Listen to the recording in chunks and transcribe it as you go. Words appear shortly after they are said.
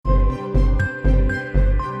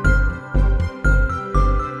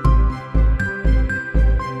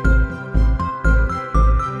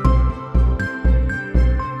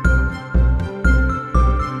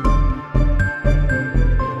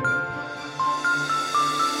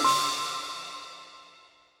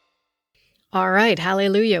All right,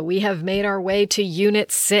 hallelujah. We have made our way to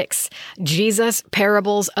Unit 6, Jesus'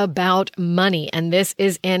 parables about money, and this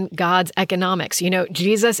is in God's economics. You know,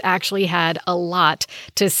 Jesus actually had a lot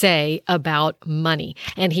to say about money,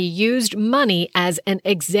 and he used money as an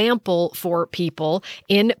example for people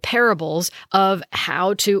in parables of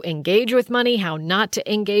how to engage with money, how not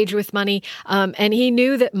to engage with money, and he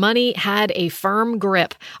knew that money had a firm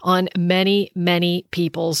grip on many, many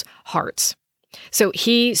people's hearts. So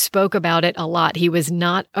he spoke about it a lot. He was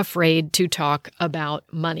not afraid to talk about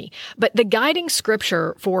money. But the guiding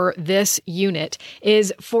scripture for this unit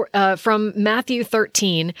is from Matthew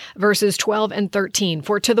 13, verses 12 and 13.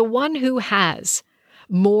 For to the one who has,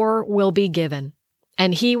 more will be given,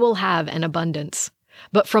 and he will have an abundance.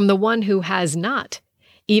 But from the one who has not,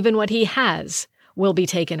 even what he has will be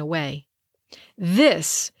taken away.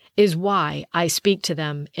 This is why I speak to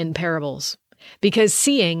them in parables. Because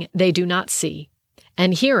seeing they do not see,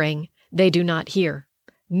 and hearing they do not hear,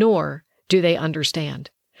 nor do they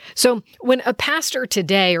understand. So when a pastor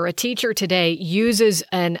today or a teacher today uses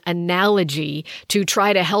an analogy to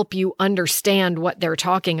try to help you understand what they're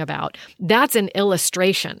talking about, that's an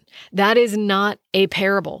illustration. That is not a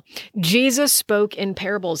parable. Jesus spoke in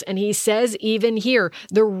parables, and he says even here,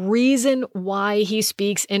 the reason why he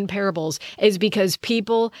speaks in parables is because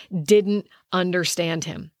people didn't understand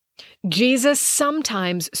him. Jesus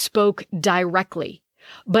sometimes spoke directly,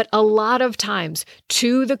 but a lot of times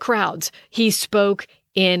to the crowds, he spoke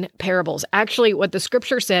in parables. Actually, what the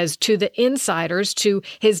scripture says, to the insiders, to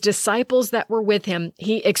his disciples that were with him,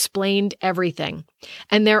 he explained everything.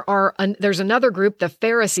 And there's another group, the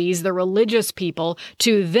Pharisees, the religious people,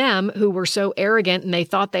 to them who were so arrogant and they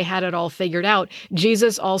thought they had it all figured out.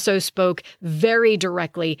 Jesus also spoke very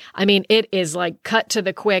directly. I mean, it is like cut to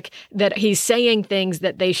the quick that he's saying things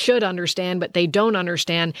that they should understand, but they don't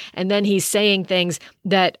understand. And then he's saying things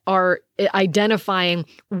that are identifying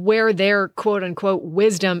where their quote unquote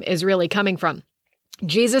wisdom is really coming from.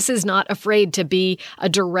 Jesus is not afraid to be a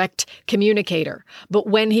direct communicator, but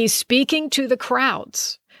when he's speaking to the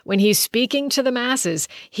crowds, when he's speaking to the masses,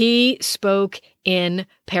 he spoke in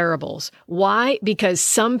parables. Why? Because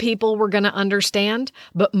some people were going to understand,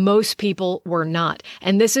 but most people were not.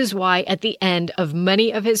 And this is why at the end of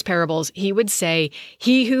many of his parables, he would say,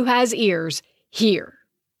 "He who has ears, hear."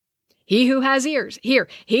 He who has ears, hear.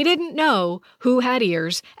 He didn't know who had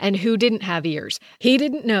ears and who didn't have ears. He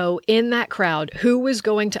didn't know in that crowd who was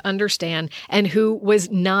going to understand and who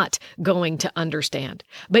was not going to understand.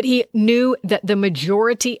 But he knew that the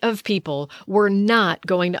majority of people were not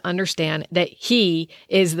going to understand that he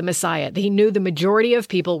is the Messiah. He knew the majority of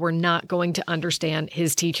people were not going to understand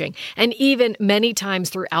his teaching. And even many times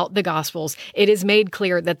throughout the Gospels, it is made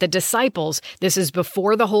clear that the disciples, this is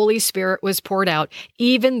before the Holy Spirit was poured out,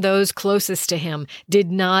 even those closest to him did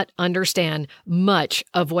not understand much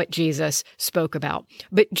of what Jesus spoke about.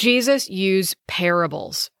 But Jesus used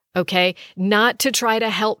parables, okay? Not to try to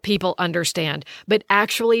help people understand, but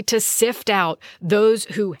actually to sift out those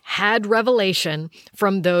who had revelation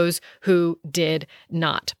from those who did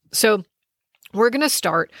not. So we're going to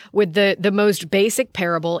start with the most basic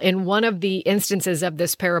parable. In one of the instances of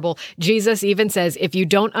this parable, Jesus even says, if you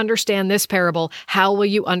don't understand this parable, how will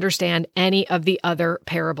you understand any of the other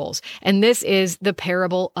parables? And this is the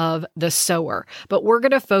parable of the sower. But we're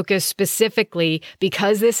going to focus specifically,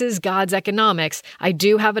 because this is God's economics, I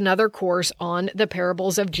do have another course on the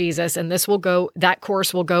parables of Jesus, and that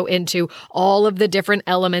course will go into all of the different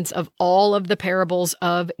elements of all of the parables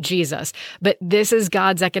of Jesus. But this is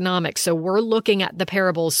God's economics. So we're looking at the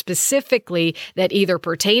parables specifically that either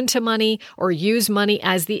pertain to money or use money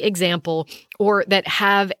as the example, or that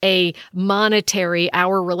have a monetary,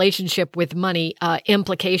 our relationship with money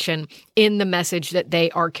implication in the message that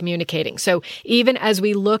they are communicating. So even as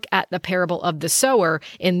we look at the parable of the sower,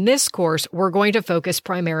 in this course, we're going to focus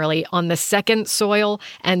primarily on the second soil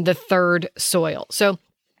and the third soil. So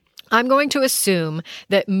I'm going to assume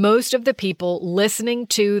that most of the people listening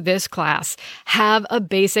to this class have a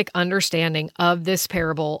basic understanding of this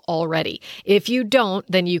parable already. If you don't,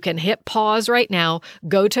 then you can hit pause right now,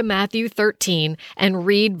 go to Matthew 13, and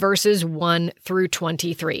read verses 1 through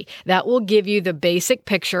 23. That will give you the basic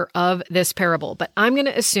picture of this parable. But I'm going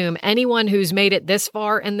to assume anyone who's made it this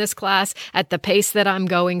far in this class at the pace that I'm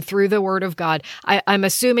going through the Word of God, I'm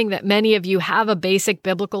assuming that many of you have a basic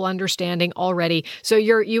biblical understanding already. So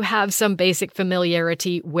you have have some basic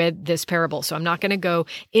familiarity with this parable. So I'm not going to go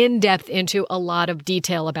in depth into a lot of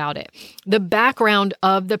detail about it. The background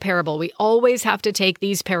of the parable, we always have to take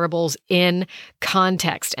these parables in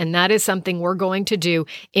context. And that is something we're going to do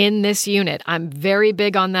in this unit. I'm very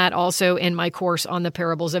big on that also in my course on the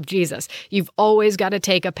parables of Jesus. You've always got to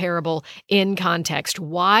take a parable in context.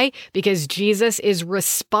 Why? Because Jesus is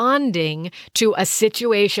responding to a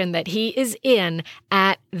situation that he is in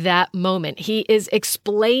at that moment. He is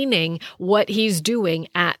explaining what he's doing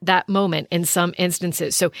at that moment in some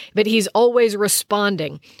instances. But he's always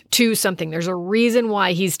responding to something. There's a reason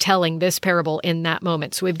why he's telling this parable in that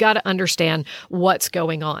moment. So we've got to understand what's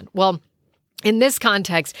going on. Well, in this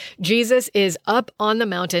context, Jesus is up on the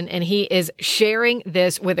mountain and he is sharing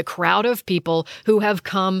this with a crowd of people who have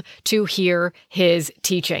come to hear his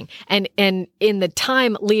teaching. And in the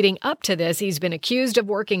time leading up to this, he's been accused of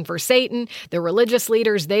working for Satan. The religious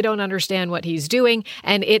leaders, they don't understand what he's doing.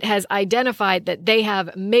 And it has identified that they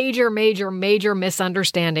have major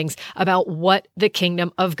misunderstandings about what the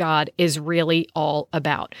kingdom of God is really all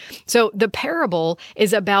about. So the parable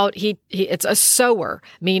is about, it's a sower,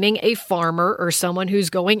 meaning a farmer or someone who's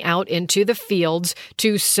going out into the fields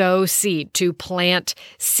to sow seed, to plant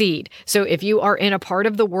seed. So if you are in a part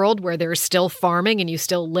of the world where there's still farming and you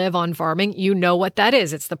still live on farming, you know what that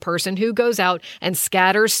is. It's the person who goes out and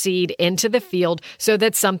scatters seed into the field so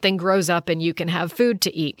that something grows up and you can have food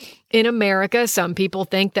to eat. In America, some people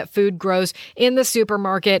think that food grows in the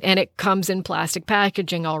supermarket and it comes in plastic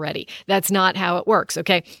packaging already. That's not how it works,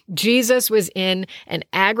 okay? Jesus was in an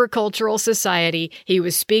agricultural society. He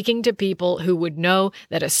was speaking to people who would know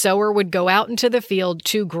that a sower would go out into the field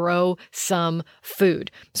to grow some food.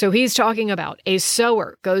 So he's talking about a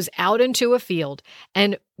sower goes out into a field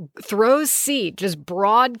and throws seed, just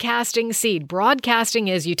broadcasting seed. Broadcasting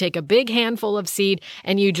is you take a big handful of seed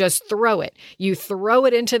and you just throw it. You throw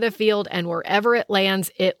it into the field and wherever it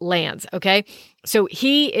lands, okay? So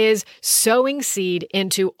he is sowing seed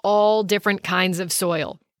into all different kinds of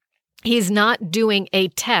soil. He's not doing a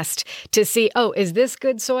test to see, oh, is this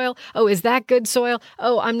good soil? Oh, is that good soil?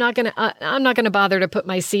 Oh, I'm not going to bother to put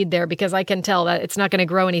my seed there because I can tell that it's not going to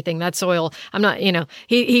grow anything. That soil,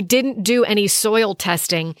 he didn't do any soil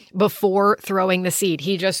testing before throwing the seed.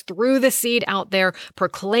 He just threw the seed out there,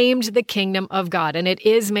 proclaimed the kingdom of God. And it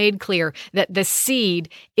is made clear that the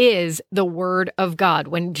seed is the word of God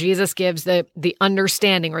when Jesus gives the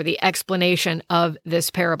understanding or the explanation of this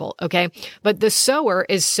parable. Okay. But the sower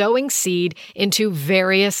is sowing seed into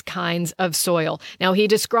various kinds of soil. Now, he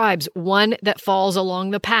describes one that falls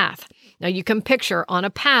along the path. Now, you can picture on a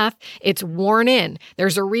path, it's worn in.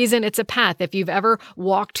 There's a reason it's a path. If you've ever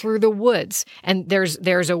walked through the woods and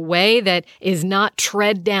there's a way that is not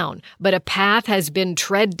tread down, but a path has been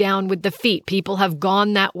tread down with the feet. People have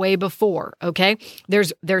gone that way before, okay?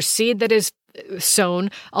 There's seed that is sown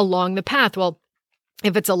along the path. Well,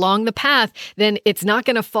 if it's along the path, then it's not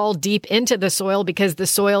going to fall deep into the soil because the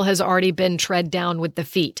soil has already been tread down with the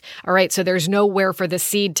feet. All right. So there's nowhere for the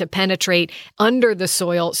seed to penetrate under the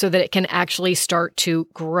soil so that it can actually start to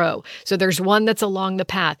grow. So there's one that's along the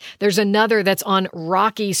path. There's another that's on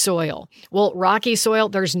rocky soil. Well, rocky soil,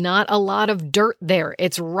 there's not a lot of dirt there.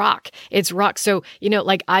 It's rock. So,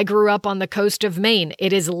 like I grew up on the coast of Maine.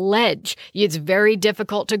 It is ledge. It's very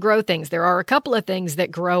difficult to grow things. There are a couple of things that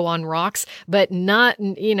grow on rocks, but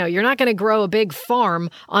you're not going to grow a big farm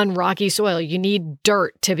on rocky soil. You need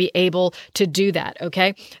dirt to be able to do that,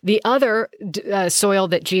 okay? The other soil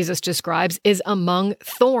that Jesus describes is among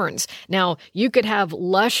thorns. Now, you could have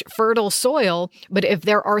lush, fertile soil, but if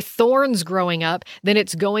there are thorns growing up, then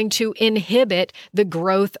it's going to inhibit the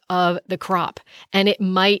growth of the crop. And it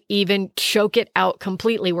might even choke it out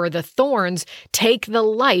completely, where the thorns take the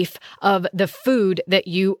life of the food that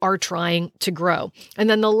you are trying to grow. And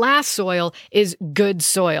then the last soil is good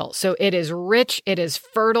soil. So it is rich, it is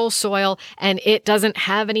fertile soil, and it doesn't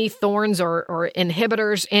have any thorns or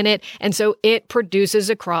inhibitors in it. And so it produces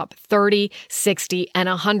a crop 30, 60, and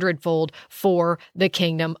 100-fold for the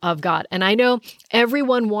kingdom of God. And I know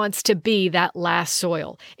everyone wants to be that last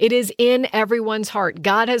soil. It is in everyone's heart.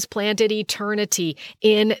 God has planted eternity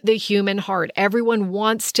in the human heart. Everyone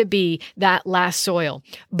wants to be that last soil.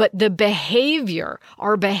 But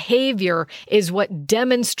our behavior is what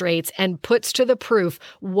demonstrates and puts to the proof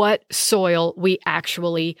what soil we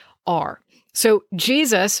actually are. So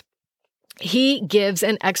Jesus he gives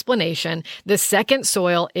an explanation. The second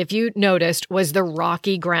soil, if you noticed, was the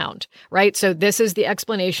rocky ground, right? So this is the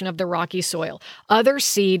explanation of the rocky soil. Other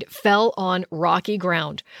seed fell on rocky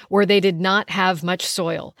ground where they did not have much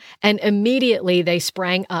soil, and immediately they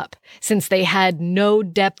sprang up, since they had no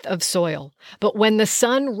depth of soil. But when the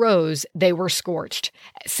sun rose, they were scorched.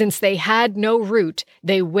 Since they had no root,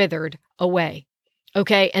 they withered away.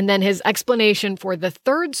 Okay, and then his explanation for the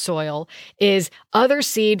third soil is other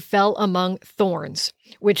seed fell among thorns,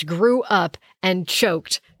 which grew up and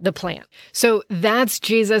choked the plant. So that's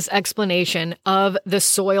Jesus' explanation of the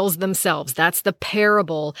soils themselves. That's the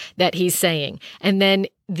parable that he's saying. And then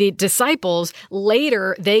the disciples,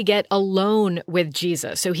 later, they get alone with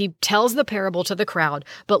Jesus. So he tells the parable to the crowd,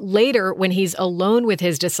 but later, when he's alone with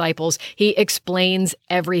his disciples, he explains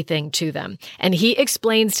everything to them. And he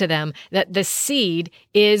explains to them that the seed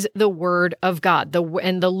is the word of God.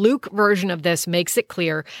 And the Luke version of this makes it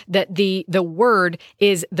clear that the word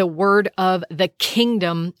is the word of the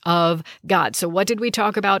kingdom of God. So what did we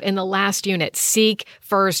talk about in the last unit? Seek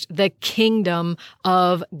first the kingdom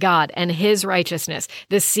of God and his righteousness.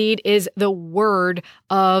 The seed is the word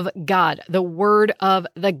of God, the word of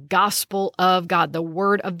the gospel of God, the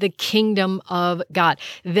word of the kingdom of God.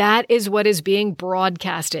 That is what is being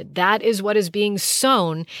broadcasted. That is what is being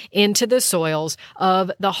sown into the soils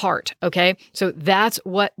of the heart. Okay. So that's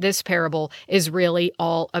what this parable is really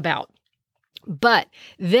all about. But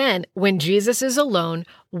then when Jesus is alone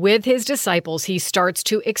with his disciples, he starts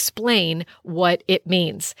to explain what it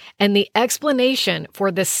means. And the explanation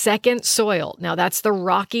for the second soil, now that's the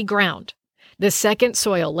rocky ground, the second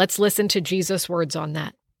soil, let's listen to Jesus' words on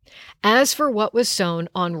that. As for what was sown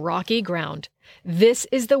on rocky ground, this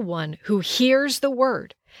is the one who hears the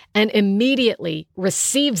word and immediately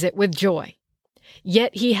receives it with joy.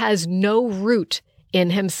 Yet he has no root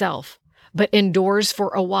in himself, but endures for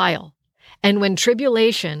a while. And when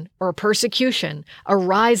tribulation or persecution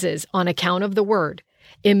arises on account of the word,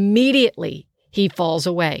 immediately he falls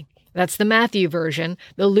away. That's the Matthew version.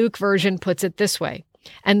 The Luke version puts it this way.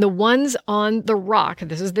 And the ones on the rock,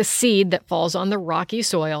 this is the seed that falls on the rocky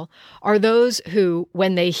soil, are those who,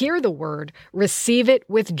 when they hear the word, receive it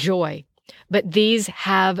with joy. But these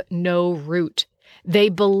have no root. They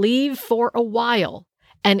believe for a while,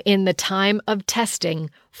 and in the time of testing,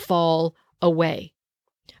 fall away.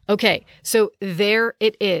 Okay, so there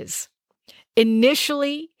it is.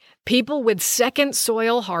 Initially, people with second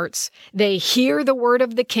soil hearts, they hear the word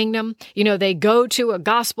of the kingdom. They go to a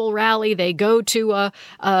gospel rally. They go to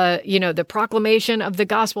the proclamation of the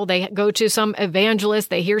gospel. They go to some evangelist.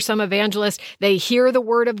 They hear some evangelist. They hear the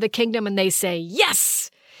word of the kingdom and they say,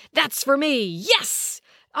 yes, that's for me. Yes.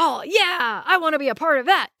 Oh, yeah, I want to be a part of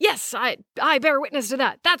that. Yes, I bear witness to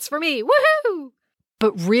that. That's for me. Woohoo!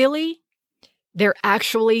 But really, they're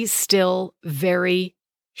actually still very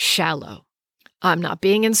shallow. I'm not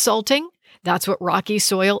being insulting. That's what rocky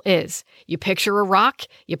soil is. You picture a rock,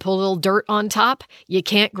 you put a little dirt on top, you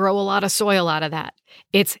can't grow a lot of soil out of that.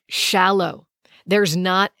 It's shallow. There's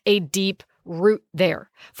not a deep root there.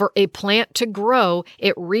 For a plant to grow,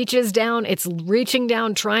 it reaches down, it's reaching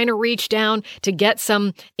down, trying to reach down to get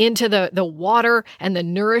some into the water and the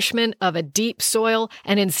nourishment of a deep soil,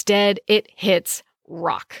 and instead it hits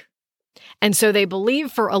rock. And so they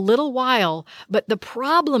believe for a little while, but the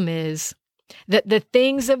problem is that the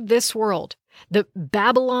things of this world, the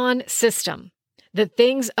Babylon system, the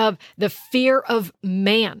things of the fear of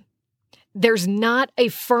man, there's not a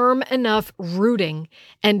firm enough rooting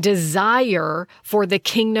and desire for the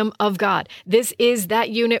kingdom of God. This is that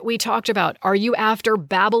unit we talked about. Are you after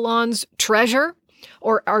Babylon's treasure?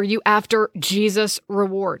 Or are you after Jesus'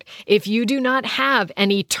 reward? If you do not have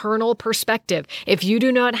an eternal perspective, if you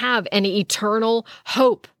do not have an eternal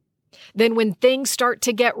hope, then when things start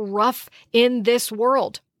to get rough in this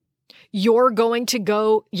world, you're going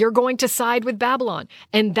to side with Babylon.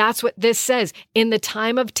 And that's what this says. In the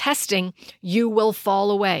time of testing, you will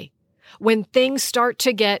fall away. When things start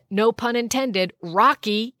to get, no pun intended,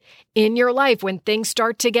 rocky in your life, when things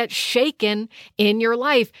start to get shaken in your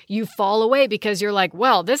life, you fall away because you're like,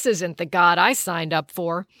 well, this isn't the God I signed up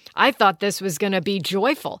for. I thought this was going to be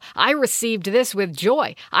joyful. I received this with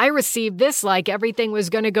joy. I received this like everything was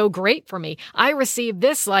going to go great for me. I received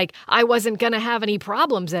this like I wasn't going to have any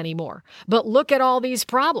problems anymore. But look at all these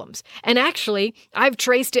problems. And actually, I've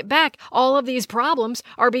traced it back. All of these problems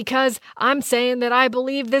are because I'm saying that I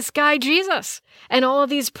believe this guy Jesus. And all of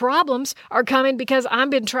these problems are coming because I've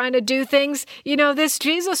been trying to do things, this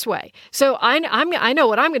Jesus way. So I know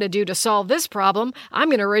what I'm going to do to solve this problem. I'm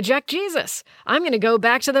going to reject Jesus. I'm going to go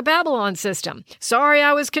back to the Babylon system. Sorry,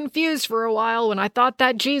 I was confused for a while when I thought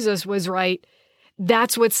that Jesus was right.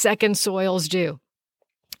 That's what second soils do.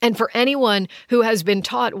 And for anyone who has been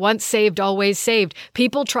taught once saved, always saved,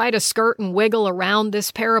 people try to skirt and wiggle around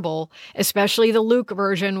this parable, especially the Luke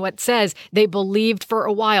version, what says they believed for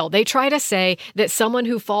a while. They try to say that someone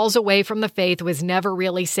who falls away from the faith was never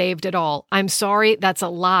really saved at all. I'm sorry, that's a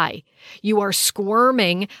lie. You are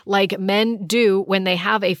squirming like men do when they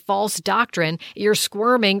have a false doctrine. You're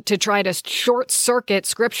squirming to try to short circuit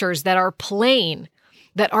scriptures that are plain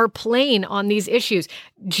on these issues.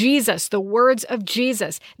 Jesus, the words of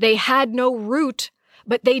Jesus, they had no root,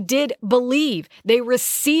 but they did believe. They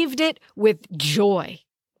received it with joy.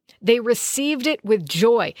 They received it with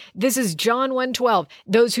joy. This is John 1:12.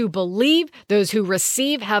 Those who believe, those who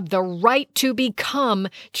receive have the right to become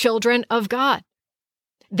children of God.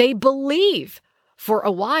 They believe for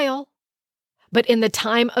a while, but in the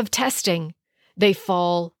time of testing, they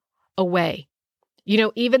fall away. You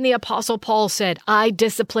know, even the Apostle Paul said, I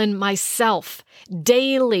discipline myself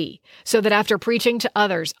daily so that after preaching to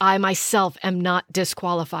others, I myself am not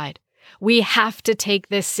disqualified. We have to take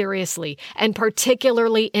this seriously, and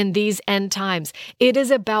particularly in these end times. It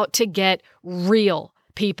is about to get real,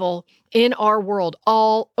 people, in our world,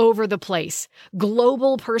 all over the place.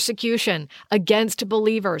 Global persecution against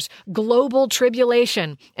believers, global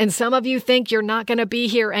tribulation. And some of you think you're not going to be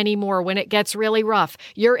here anymore when it gets really rough.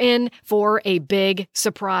 You're in for a big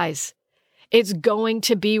surprise. It's going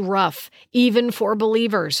to be rough, even for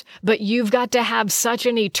believers. But you've got to have such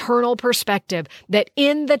an eternal perspective that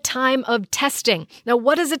in the time of testing, now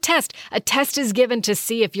what is a test? A test is given to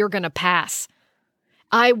see if you're going to pass.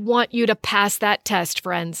 I want you to pass that test,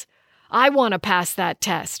 friends. I want to pass that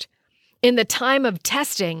test. In the time of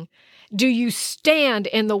testing, do you stand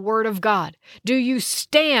in the Word of God? Do you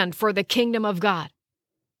stand for the kingdom of God?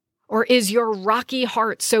 Or is your rocky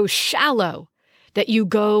heart so shallow that you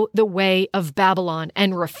go the way of Babylon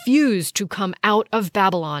and refuse to come out of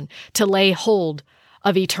Babylon to lay hold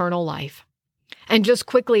of eternal life? And just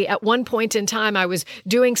quickly, at one point in time, I was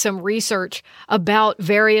doing some research about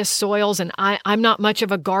various soils, and I'm not much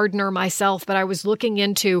of a gardener myself, but I was looking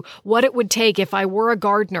into what it would take if I were a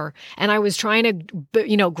gardener and I was trying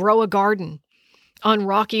to, grow a garden on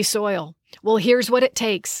rocky soil. Well, here's what it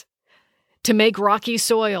takes to make rocky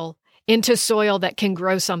soil into soil that can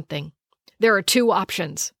grow something. There are two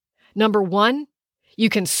options. Number one, you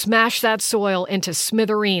can smash that soil into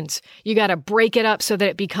smithereens. You got to break it up so that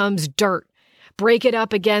it becomes dirt. Break it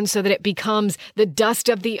up again so that it becomes the dust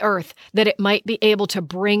of the earth, that it might be able to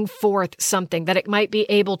bring forth something, that it might be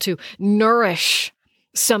able to nourish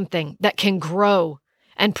something that can grow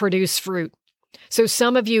and produce fruit. So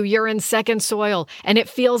some of you, you're in second soil, and it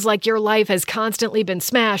feels like your life has constantly been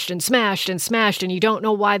smashed and smashed and smashed, and you don't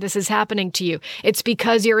know why this is happening to you. It's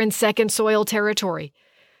because you're in second soil territory.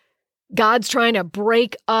 God's trying to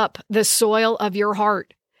break up the soil of your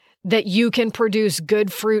heart that you can produce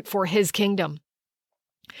good fruit for His kingdom.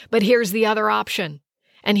 But here's the other option,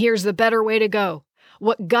 and here's the better way to go.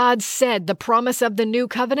 What God said, the promise of the new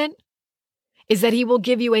covenant, is that He will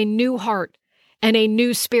give you a new heart and a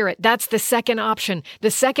new spirit. That's the second option.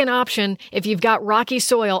 The second option, if you've got rocky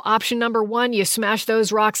soil, option number one, you smash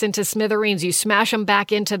those rocks into smithereens. You smash them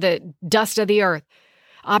back into the dust of the earth.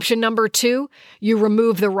 Option number two, you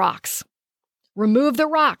remove the rocks. Remove the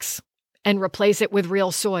rocks and replace it with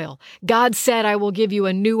real soil. God said, I will give you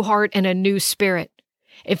a new heart and a new spirit.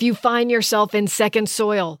 If you find yourself in second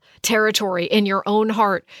soil territory in your own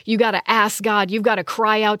heart, you got to ask God, you've got to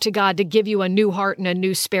cry out to God to give you a new heart and a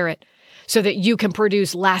new spirit so that you can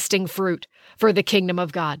produce lasting fruit for the kingdom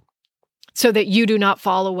of God, so that you do not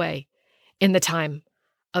fall away in the time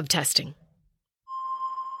of testing.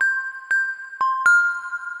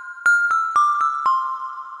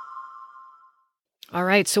 All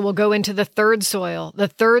right, so we'll go into the third soil. The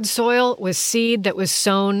third soil was seed that was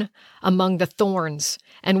sown among the thorns.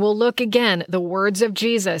 And we'll look again, the words of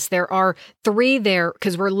Jesus. There are three there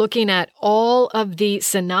because we're looking at all of the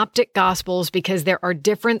synoptic gospels because there are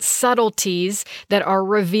different subtleties that are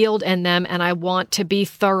revealed in them. And I want to be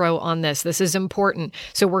thorough on this. This is important.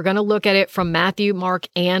 So we're going to look at it from Matthew, Mark,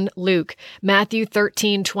 and Luke. Matthew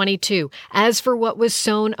 13:22. As for what was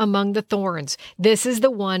sown among the thorns, this is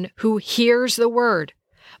the one who hears the word,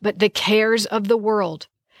 but the cares of the world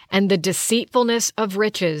and the deceitfulness of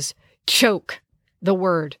riches choke the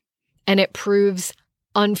word, and it proves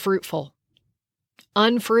unfruitful.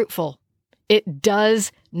 Unfruitful. It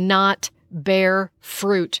does not bear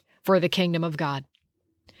fruit for the kingdom of God.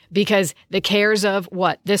 Because the cares of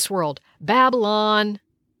what? This world. Babylon.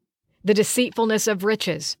 The deceitfulness of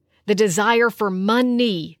riches. The desire for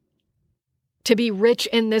money. To be rich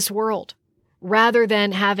in this world. Rather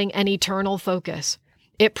than having an eternal focus.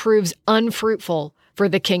 it proves unfruitful for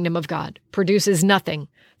the kingdom of God, produces nothing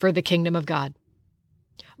for the kingdom of God.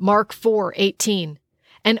 Mark 4:18.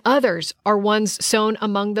 And others are ones sown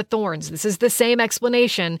among the thorns. This is the same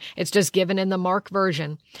explanation. It's just given in the Mark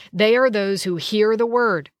version. They are those who hear the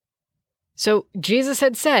word. So Jesus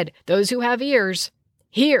had said, those who have ears,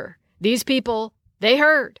 hear. These people, they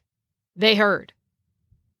heard. They heard.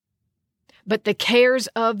 But the cares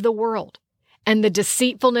of the world and the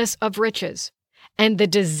deceitfulness of riches and the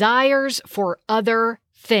desires for other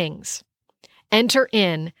things enter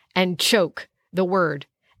in and choke the word,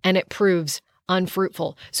 and it proves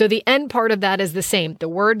unfruitful. So the end part of that is the same. The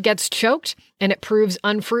word gets choked and it proves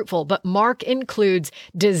unfruitful, but Mark includes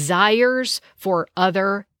desires for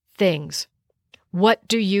other things. What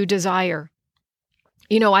do you desire?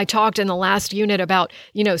 I talked in the last unit about,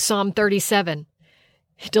 Psalm 37.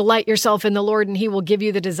 Delight yourself in the Lord and he will give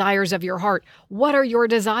you the desires of your heart. What are your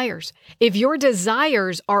desires? If your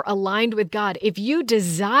desires are aligned with God, if you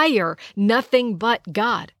desire nothing but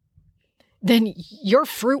God, then your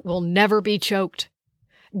fruit will never be choked.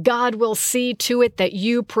 God will see to it that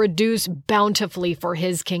you produce bountifully for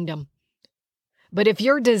his kingdom. But if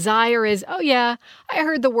your desire is, oh yeah, I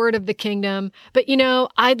heard the word of the kingdom, but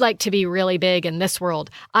I'd like to be really big in this world.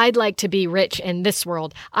 I'd like to be rich in this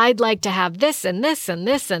world. I'd like to have this and this and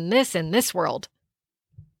this and this in this world.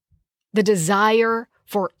 The desire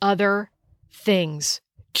for other things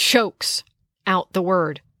chokes out the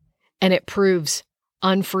word, and it proves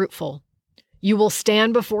unfruitful. You will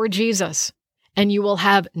stand before Jesus and you will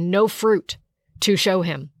have no fruit to show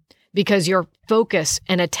him because your focus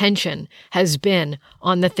and attention has been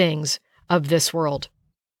on the things of this world.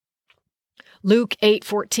 Luke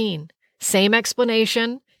 8:14, same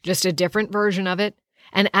explanation, just a different version of it.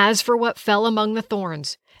 And as for what fell among the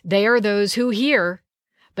thorns, they are those who hear,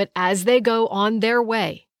 but as they go on their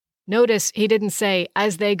way, notice he didn't say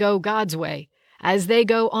as they go God's way, as they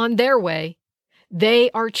go on their way,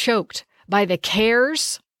 they are choked by the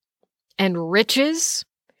cares and riches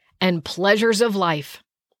and pleasures of life,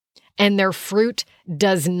 and their fruit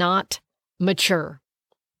does not mature.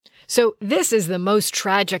 So this is the most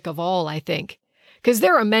tragic of all, I think, because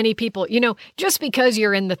there are many people, just because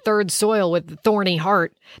you're in the third soil with the thorny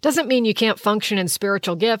heart doesn't mean you can't function in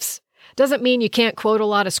spiritual gifts, doesn't mean you can't quote a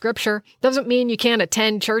lot of scripture, doesn't mean you can't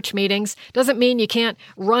attend church meetings, doesn't mean you can't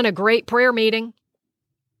run a great prayer meeting.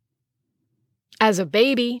 As a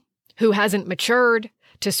baby who hasn't matured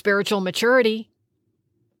to spiritual maturity.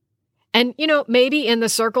 And, maybe in the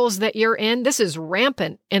circles that you're in, this is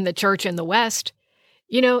rampant in the church in the West.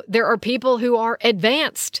 There are people who are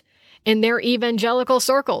advanced in their evangelical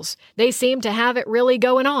circles. They seem to have it really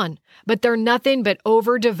going on, but they're nothing but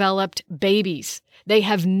overdeveloped babies. They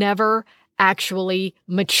have never actually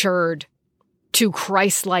matured to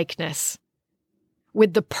Christ-likeness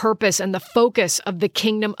with the purpose and the focus of the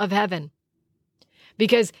kingdom of heaven.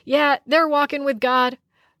 Because, they're walking with God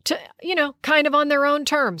to, kind of on their own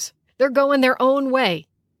terms. They're going their own way.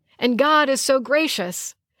 And God is so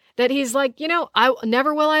gracious that he's like,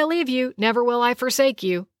 never will I leave you. Never will I forsake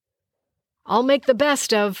you. I'll make the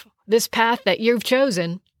best of this path that you've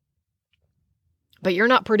chosen. But you're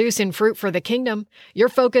not producing fruit for the kingdom. You're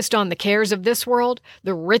focused on the cares of this world,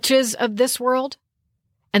 the riches of this world,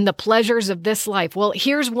 and the pleasures of this life. Well,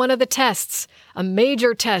 here's one of the tests, a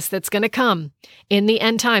major test that's going to come in the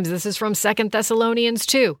end times. This is from 2 Thessalonians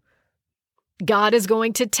 2. God is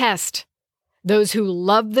going to test those who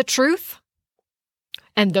love the truth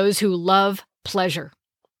and those who love pleasure.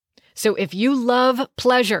 So if you love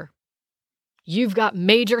pleasure, you've got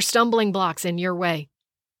major stumbling blocks in your way.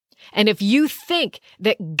 And if you think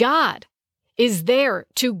that God is there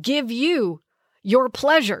to give you your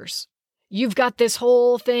pleasures, you've got this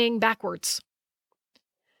whole thing backwards.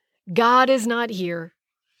 God is not here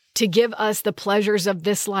to give us the pleasures of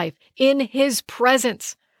this life. In his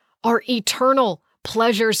presence are eternal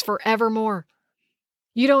pleasures forevermore.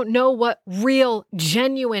 You don't know what real,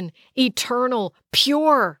 genuine, eternal,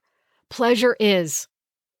 pure pleasure is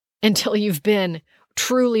until you've been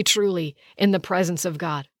truly, truly in the presence of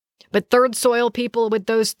God. But third soil people with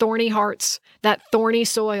those thorny hearts, that thorny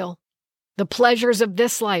soil, the pleasures of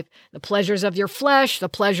this life, the pleasures of your flesh, the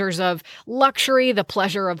pleasures of luxury, the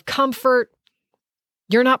pleasure of comfort,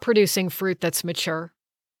 you're not producing fruit that's mature.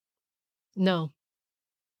 No.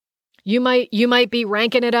 You might be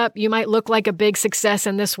ranking it up. You might look like a big success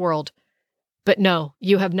in this world. But no,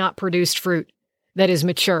 you have not produced fruit that is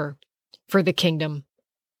mature for the kingdom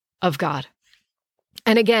of God.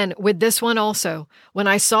 And again, with this one also, when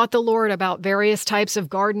I sought the Lord about various types of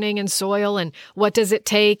gardening and soil and what does it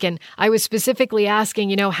take, and I was specifically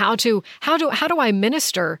asking, how do I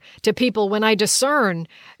minister to people when I discern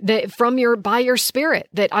that by your Spirit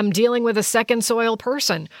that I'm dealing with a second soil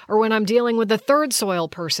person, or when I'm dealing with a third soil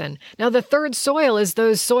person. Now, the third soil is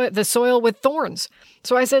the soil with thorns.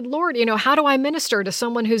 So I said, Lord, how do I minister to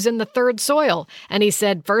someone who's in the third soil? And he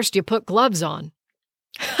said, first you put gloves on.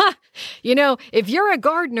 If you're a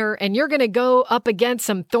gardener and you're going to go up against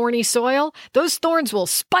some thorny soil, those thorns will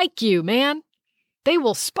spike you, man. They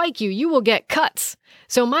will spike you. You will get cuts.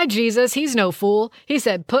 So my Jesus, he's no fool. He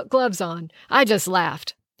said, put gloves on. I just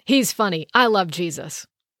laughed. He's funny. I love Jesus.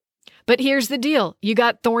 But here's the deal. You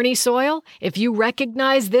got thorny soil. If you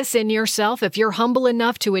recognize this in yourself, if you're humble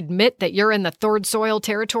enough to admit that you're in the third soil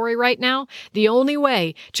territory right now, the only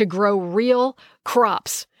way to grow real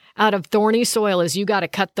crops out of thorny soil is you got to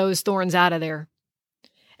cut those thorns out of there.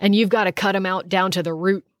 And you've got to cut them out down to the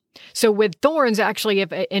root. So with thorns, actually,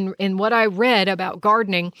 if in what I read about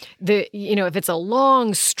gardening, if it's a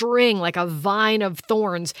long string, like a vine of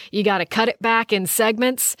thorns, you got to cut it back in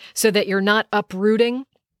segments so that you're not uprooting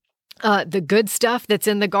the good stuff that's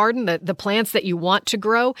in the garden, the plants that you want to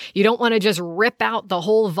grow. You don't want to just rip out the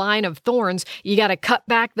whole vine of thorns. You got to cut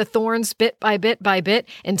back the thorns bit by bit by bit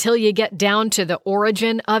until you get down to the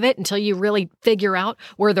origin of it, until you really figure out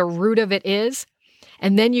where the root of it is.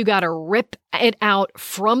 And then you got to rip it out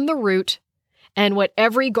from the root. And what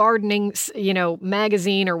every gardening,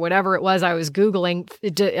 magazine or whatever it was I was Googling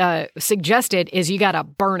suggested is you got to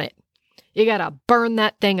burn it. You got to burn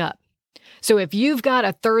that thing up. So if you've got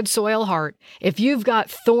a third soil heart, if you've got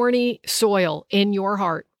thorny soil in your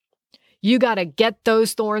heart, you got to get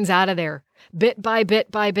those thorns out of there, bit by bit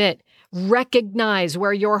by bit. Recognize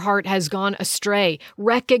where your heart has gone astray.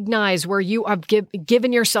 Recognize where you have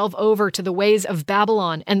given yourself over to the ways of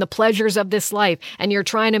Babylon and the pleasures of this life, and you're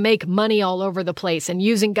trying to make money all over the place and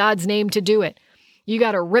using God's name to do it. You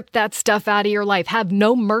got to rip that stuff out of your life. Have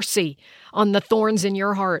no mercy on the thorns in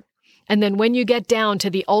your heart. And then when you get down to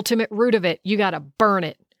the ultimate root of it, you got to burn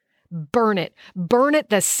it. Burn it. Burn it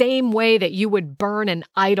the same way that you would burn an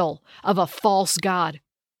idol of a false god.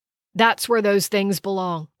 That's where those things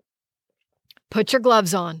belong. Put your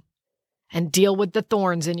gloves on and deal with the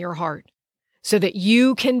thorns in your heart so that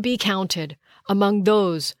you can be counted among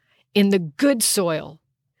those in the good soil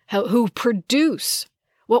who produce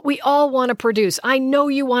what we all want to produce. I know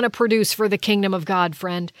you want to produce for the kingdom of God,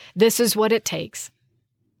 friend. This is what it takes.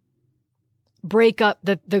 Break up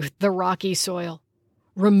the rocky soil.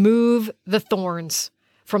 Remove the thorns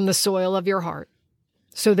from the soil of your heart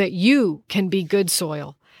so that you can be good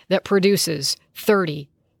soil that produces 30,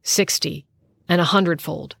 60, and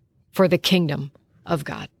 100-fold for the kingdom of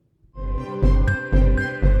God.